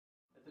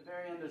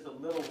very end there's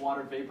a little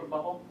water vapor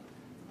bubble,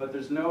 but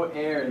there's no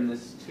air in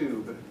this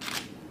tube.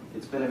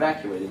 It's been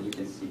evacuated, you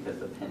can see, because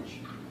of the pinch.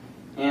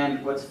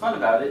 And what's fun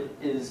about it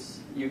is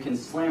you can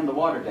slam the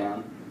water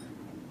down.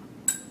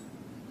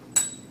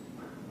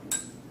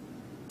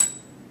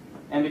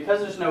 And because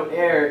there's no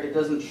air, it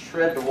doesn't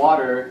shred the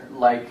water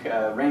like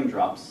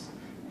raindrops.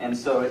 And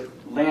so it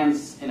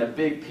lands in a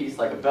big piece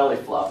like a belly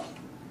flop.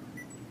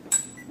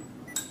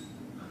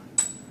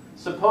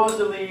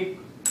 Supposedly,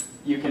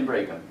 you can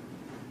break them.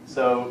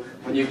 So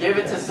when you give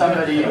it to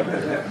somebody,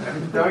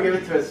 don't give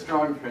it to a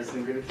strong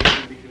person, give it to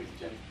somebody who's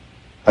gentle.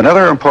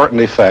 Another important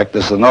effect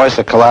is the noise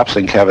that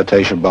collapsing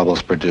cavitation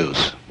bubbles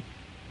produce.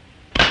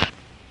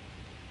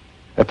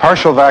 A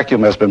partial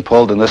vacuum has been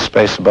pulled in this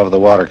space above the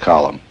water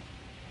column.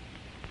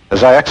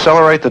 As I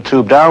accelerate the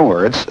tube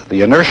downwards,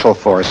 the inertial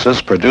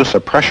forces produce a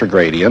pressure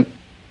gradient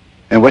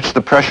in which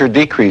the pressure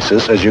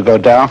decreases as you go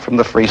down from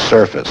the free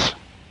surface.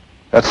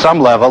 At some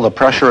level, the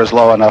pressure is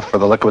low enough for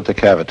the liquid to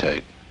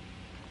cavitate.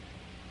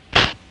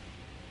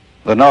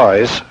 The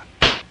noise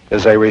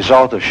is a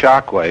result of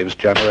shock waves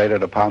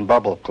generated upon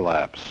bubble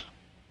collapse.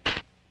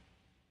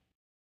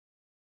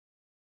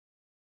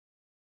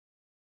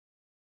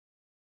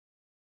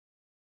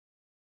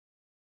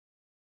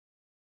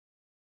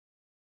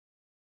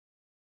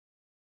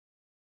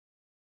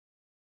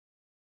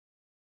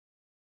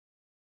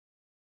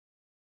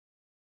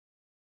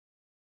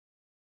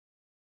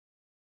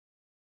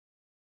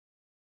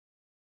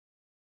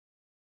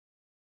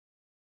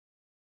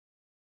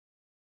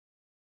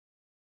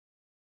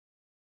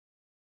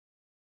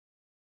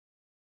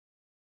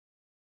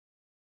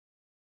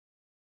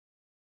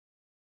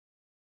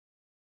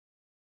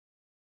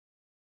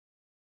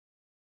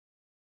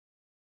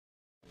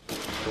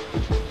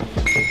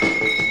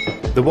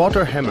 The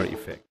water hammer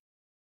effect.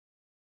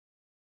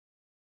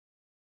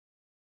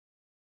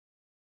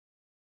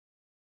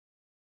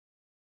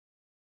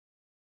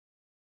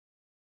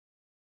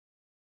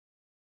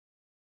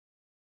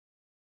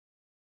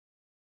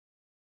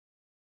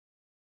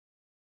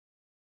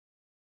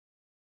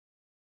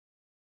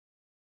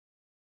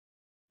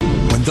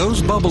 When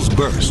those bubbles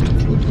burst,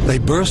 they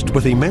burst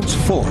with immense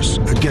force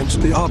against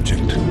the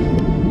object.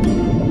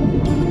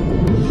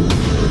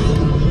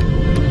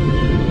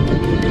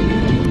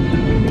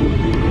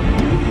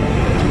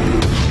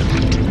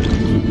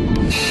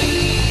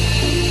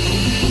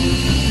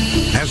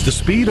 As the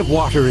speed of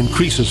water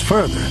increases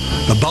further,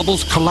 the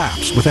bubbles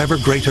collapse with ever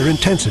greater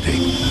intensity.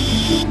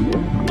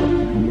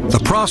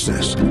 The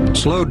process,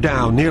 slowed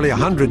down nearly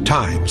 100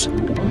 times,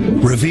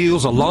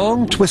 reveals a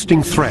long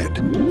twisting thread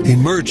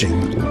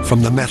emerging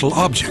from the metal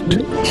object.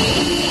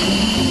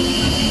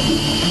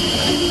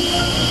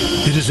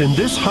 It is in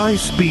this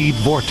high-speed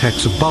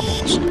vortex of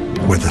bubbles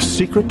where the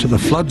secret to the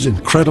flood's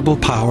incredible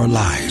power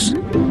lies.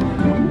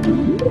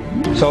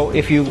 So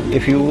if you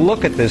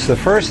look at this, the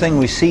first thing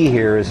we see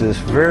here is this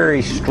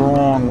very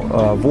strong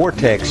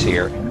vortex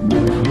here.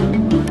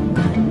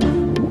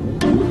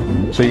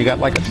 So you got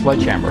like a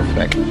sledgehammer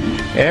effect.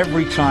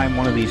 Every time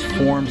one of these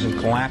forms and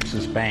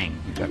collapses, bang,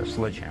 you got a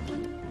sledgehammer.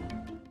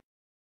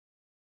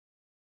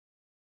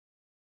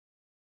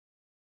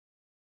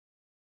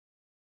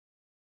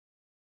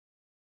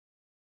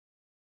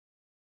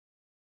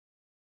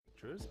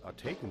 Pictures are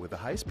taken with a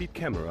high-speed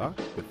camera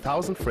with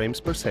 1,000 frames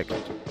per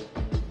second.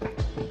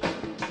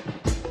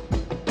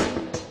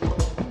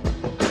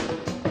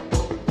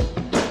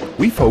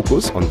 We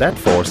focus on that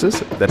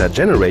forces that are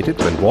generated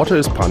when water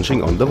is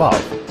punching on the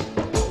valve.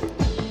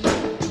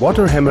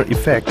 Water hammer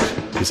effect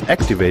is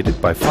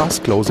activated by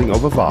fast closing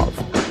of a valve.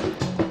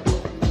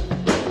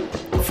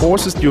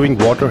 Forces during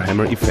water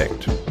hammer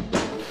effect.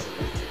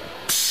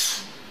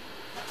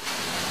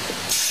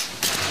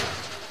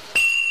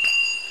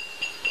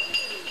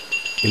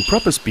 In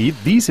proper speed,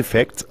 these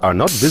effects are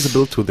not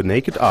visible to the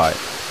naked eye.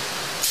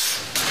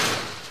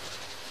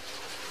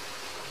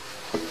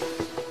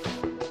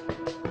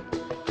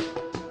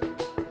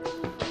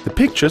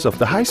 The pictures of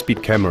the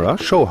high-speed camera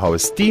show how a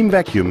steam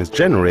vacuum is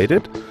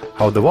generated,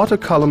 how the water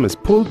column is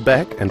pulled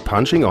back and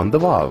punching on the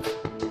valve.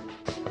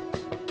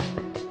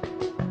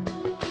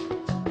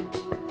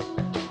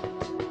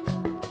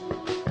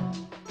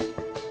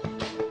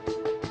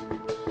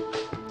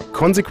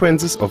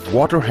 Consequences of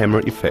water hammer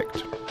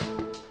effect.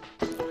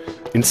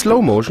 In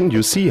slow motion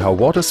you see how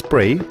water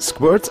spray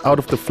squirts out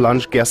of the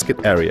flange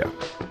gasket area.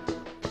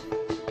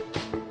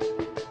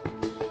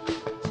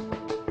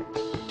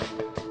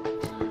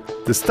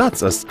 The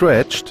studs are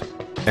stretched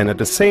and at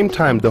the same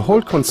time the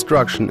whole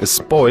construction is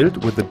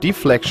spoiled with a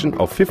deflection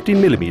of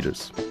 15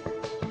 millimeters.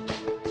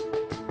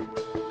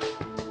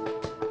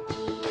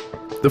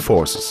 The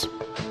forces.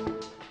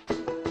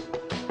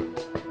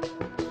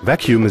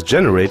 Vacuum is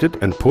generated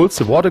and pulls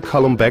the water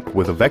column back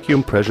with a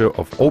vacuum pressure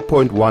of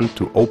 0.1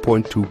 to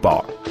 0.2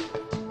 bar.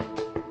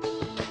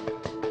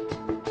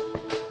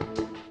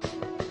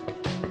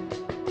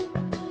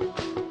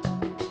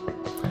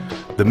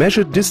 The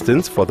measured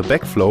distance for the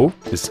backflow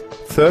is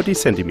 30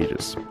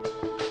 centimeters.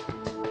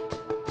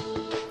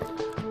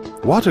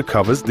 Water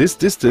covers this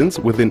distance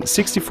within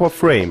 64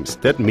 frames,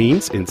 that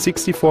means in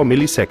 64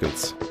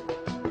 milliseconds.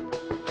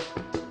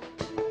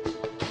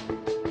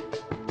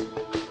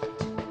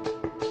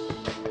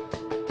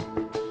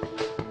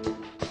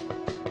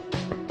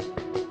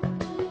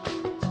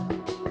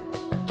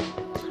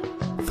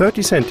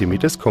 "30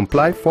 centimeters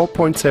comply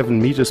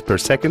 4.7 meters per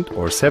second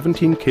or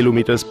 17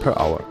 kilometers per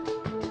hour.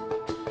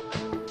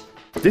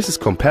 This is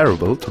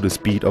comparable to the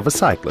speed of a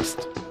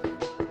cyclist.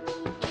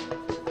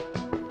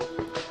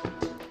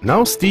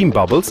 Now steam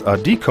bubbles are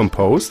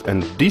decomposed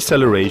and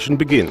deceleration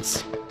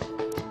begins.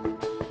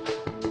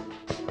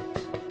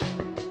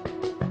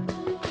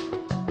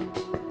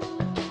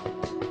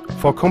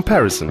 For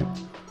comparison,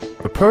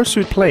 a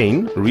pursuit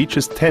plane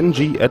reaches 10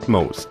 G at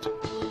most.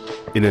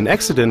 In an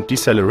accident,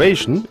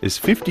 deceleration is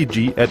 50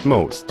 G at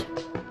most.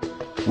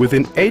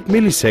 Within 8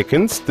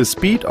 milliseconds, the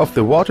speed of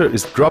the water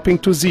is dropping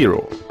to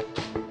zero.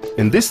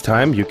 In this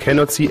time, you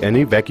cannot see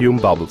any vacuum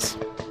bubbles.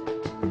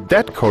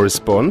 That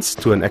corresponds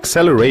to an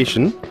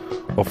acceleration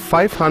of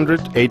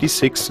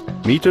 586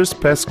 meters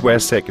per square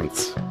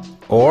seconds,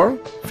 or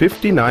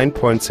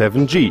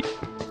 59.7 G.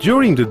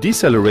 During the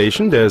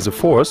deceleration, there is a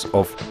force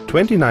of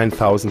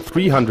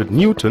 29,300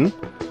 Newton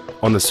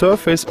on a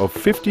surface of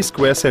 50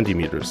 square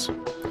centimeters.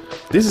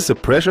 This is a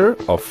pressure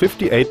of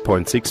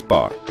 58.6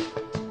 bar.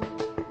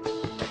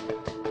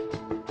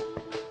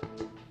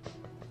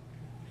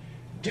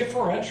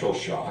 Differential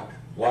shock,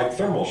 like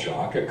thermal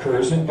shock,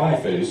 occurs in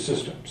biphase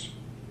systems.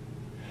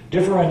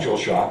 Differential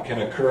shock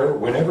can occur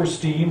whenever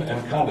steam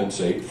and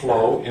condensate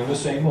flow in the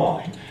same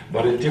line,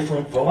 but at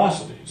different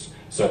velocities,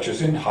 such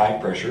as in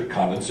high-pressure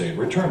condensate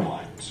return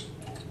lines.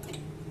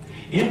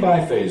 In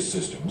biphase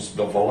systems,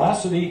 the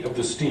velocity of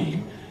the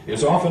steam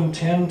is often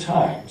 10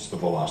 times the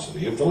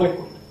velocity of the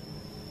liquid.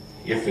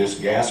 If this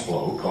gas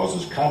flow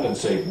causes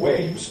condensate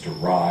waves to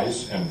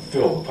rise and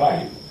fill the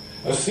pipe,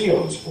 a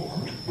seal is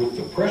formed with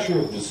the pressure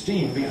of the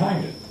steam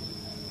behind it.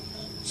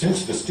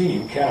 Since the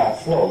steam cannot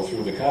flow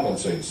through the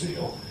condensate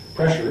seal,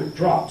 pressure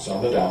drops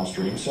on the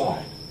downstream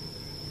side.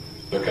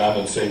 The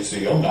condensate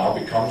seal now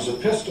becomes a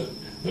piston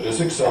that is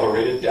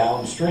accelerated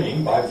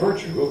downstream by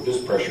virtue of this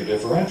pressure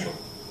differential.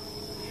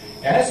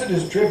 As it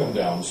is driven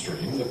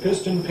downstream, the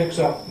piston picks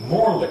up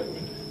more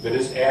liquid that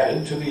is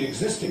added to the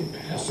existing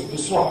mass of the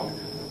slug,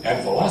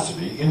 and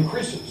velocity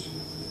increases.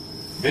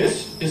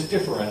 This is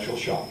differential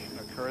shock.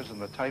 It occurs in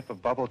the type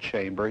of bubble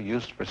chamber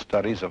used for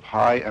studies of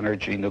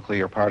high-energy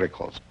nuclear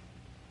particles.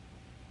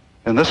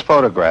 In this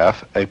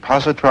photograph, a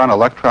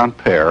positron-electron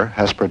pair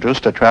has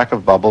produced a track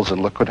of bubbles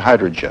in liquid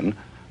hydrogen,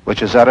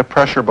 which is at a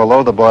pressure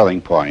below the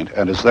boiling point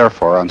and is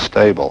therefore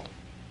unstable.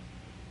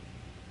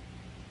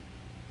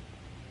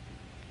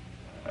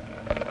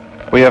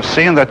 We have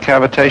seen that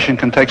cavitation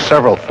can take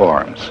several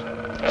forms: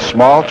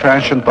 small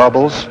transient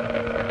bubbles,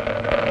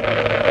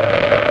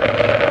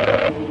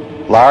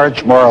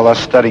 large, more or less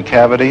steady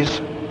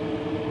cavities,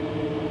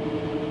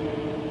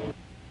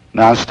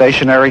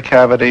 non-stationary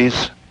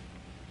cavities,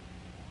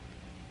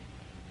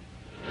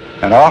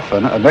 and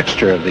often a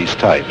mixture of these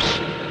types.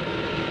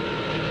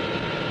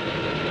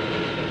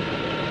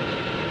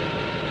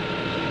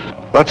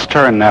 Let's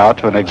turn now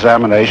to an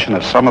examination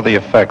of some of the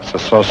effects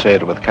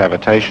associated with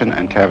cavitation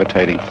and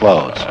cavitating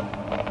flows.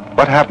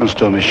 What happens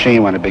to a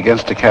machine when it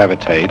begins to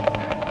cavitate,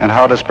 and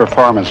how does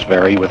performance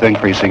vary with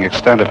increasing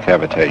extent of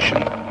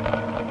cavitation?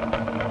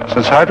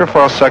 Since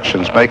hydrofoil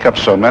sections make up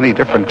so many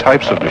different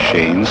types of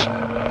machines,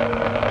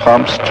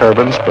 pumps,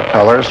 turbines,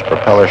 propellers,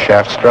 propeller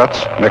shaft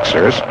struts,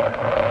 mixers,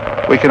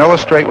 we can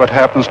illustrate what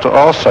happens to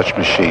all such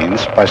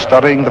machines by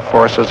studying the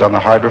forces on the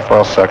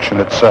hydrofoil section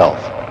itself.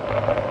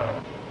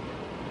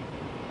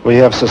 We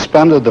have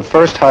suspended the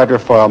first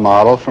hydrofoil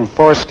model from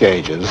force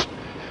gauges,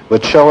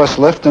 which show us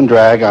lift and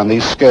drag on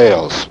these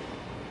scales.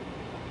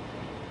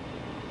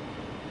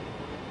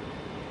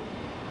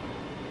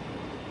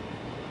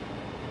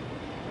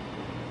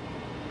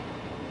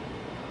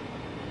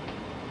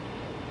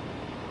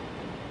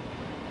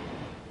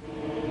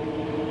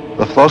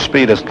 The flow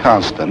speed is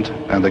constant,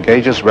 and the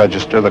gauges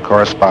register the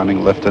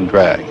corresponding lift and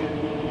drag.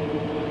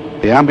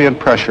 The ambient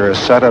pressure is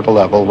set at a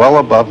level well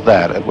above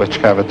that at which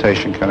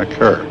cavitation can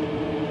occur.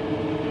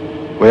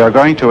 We are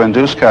going to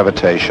induce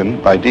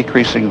cavitation by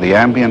decreasing the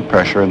ambient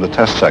pressure in the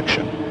test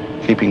section,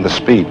 keeping the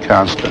speed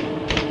constant.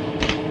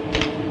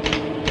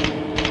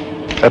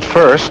 At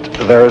first,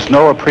 there is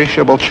no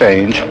appreciable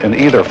change in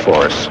either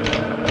force.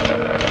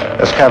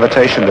 As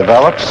cavitation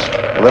develops,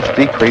 lift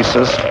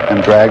decreases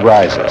and drag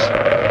rises.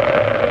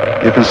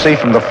 You can see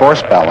from the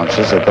force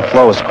balances that the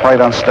flow is quite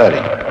unsteady.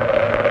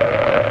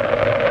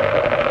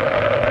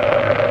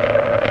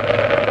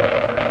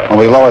 When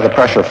we lower the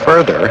pressure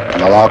further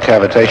and allow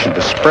cavitation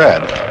to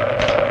spread,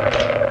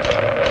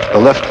 the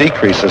lift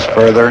decreases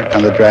further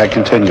and the drag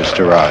continues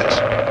to rise.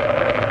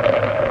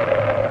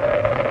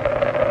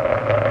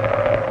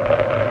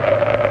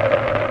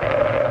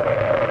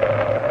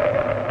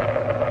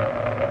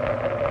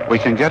 We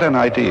can get an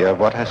idea of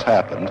what has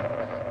happened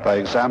by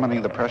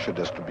examining the pressure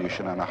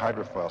distribution on a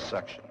hydrofoil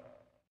section.